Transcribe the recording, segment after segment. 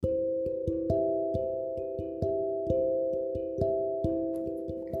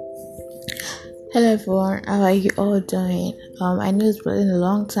Hello everyone, how are you all doing? I know it's been a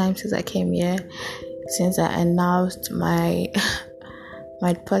long time since I came here, since I announced my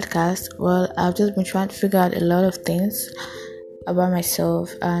my podcast. Well, I've just been trying to figure out a lot of things about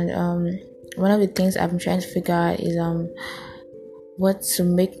myself, and one of the things I've been trying to figure out is what to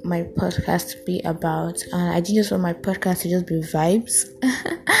make my podcast be about. And I didn't just want my podcast to just be vibes.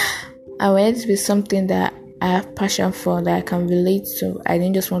 I wanted it to be something that I have passion for, that I can relate to. I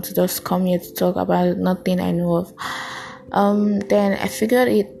didn't just want to just come here to talk about nothing I know of. Then I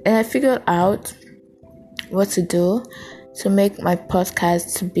figured out what to do to make my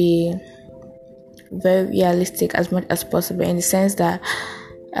podcast to be very realistic as much as possible, in the sense that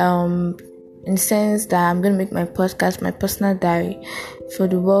I'm gonna make my podcast my personal diary for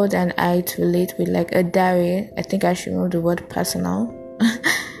the world and I to relate with, like a diary. I think I should remove the word personal.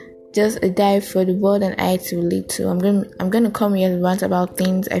 Just a diary for the world and I to relate to. I'm gonna come here and rant about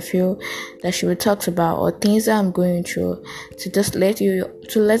things I feel that should be talked about, or things that I'm going through, to just let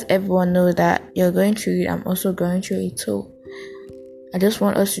everyone know that you're going through it. I'm also going through it too. I just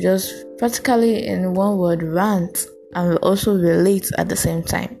want us to just practically, in one word, rant and also relate at the same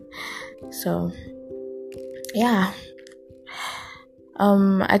time. So yeah.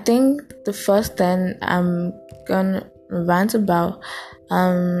 I think the first thing I'm gonna rant about,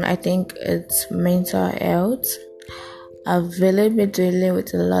 I think it's mental health. I've really been dealing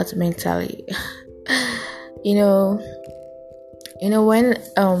with a lot mentally. When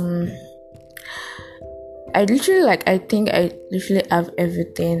I think I literally have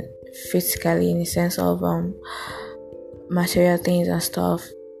everything physically, in the sense of material things and stuff,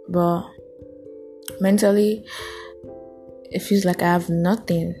 but mentally it feels like I have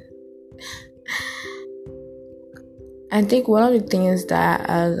nothing. I think one of the things that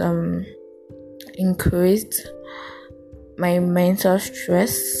has increased my mental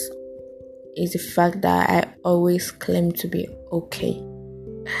stress is the fact that I always claim to be okay.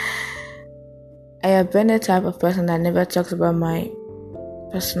 I have been the type of person that never talks about my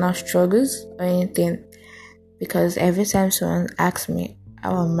personal struggles or anything, because every time someone asks me,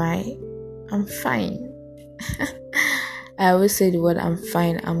 how am I? I'm fine. I always say the word I'm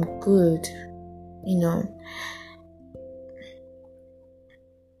fine, I'm good,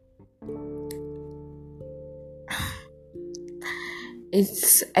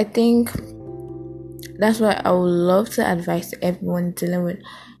 I think that's why I would love to advise everyone dealing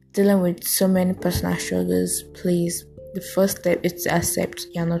with so many personal struggles. Please, the first step is to accept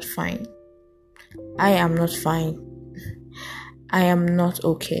you're not fine. I am not fine. I am not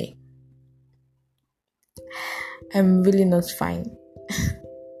okay. I'm really not fine.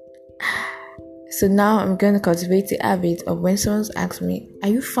 So now I'm going to cultivate the habit of, when someone asks me, are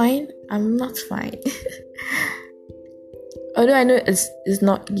you fine? I'm not fine. Although I know it's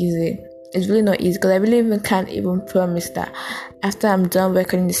not easy. It's really not easy, because I really can't even promise that after I'm done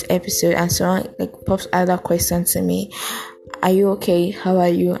recording this episode and someone pops out that question to me, are you okay? How are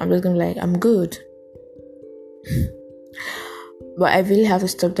you? I'm just going to be like, I'm good. But I really have to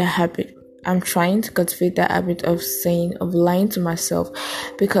stop that habit. I'm trying to cultivate that habit of lying to myself,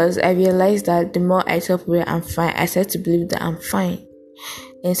 because I realized that the more I tell people I'm fine, I start to believe that I'm fine.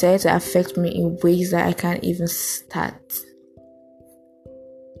 And it started to affect me in ways that I can't even start.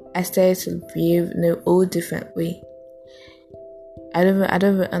 I started to behave in a whole different way. I don't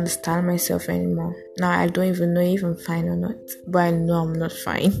even understand myself anymore. Now I don't even know if I'm fine or not, but I know I'm not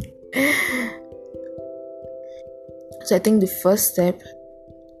fine. So I think the first step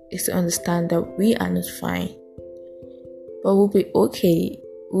is to understand that we are not fine, but we'll be okay.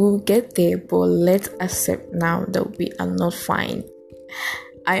 We'll get there, but let's accept now that we are not fine.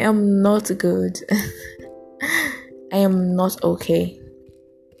 I am not good. I am not okay.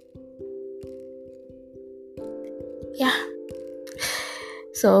 Yeah.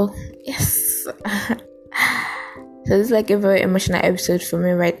 So yes. So this is a very emotional episode for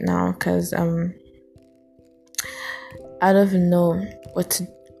me right now, because I don't even know what to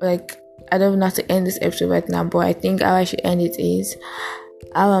I don't know how to end this episode right now, but I think how I should end it is,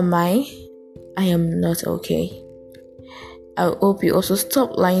 how am I? I am not okay. I hope you also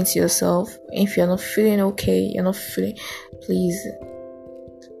stop lying to yourself. If you're not feeling okay, please,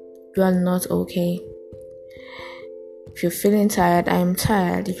 you are not okay. If you're feeling tired, I am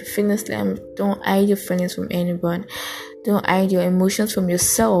tired. If you're feeling slim, don't hide your feelings from anyone. Don't hide your emotions from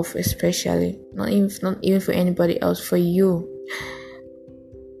yourself, especially. Not even for anybody else, for you.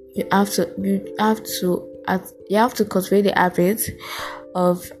 You have to cultivate the habit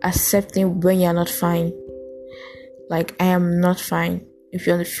of accepting when you're not fine. I am not fine. If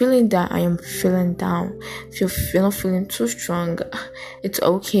you're feeling down, I am feeling down. If you're not feeling too strong, it's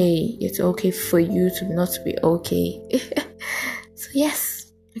okay. It's okay for you to not be okay. So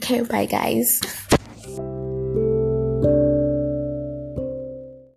yes. Okay, bye guys.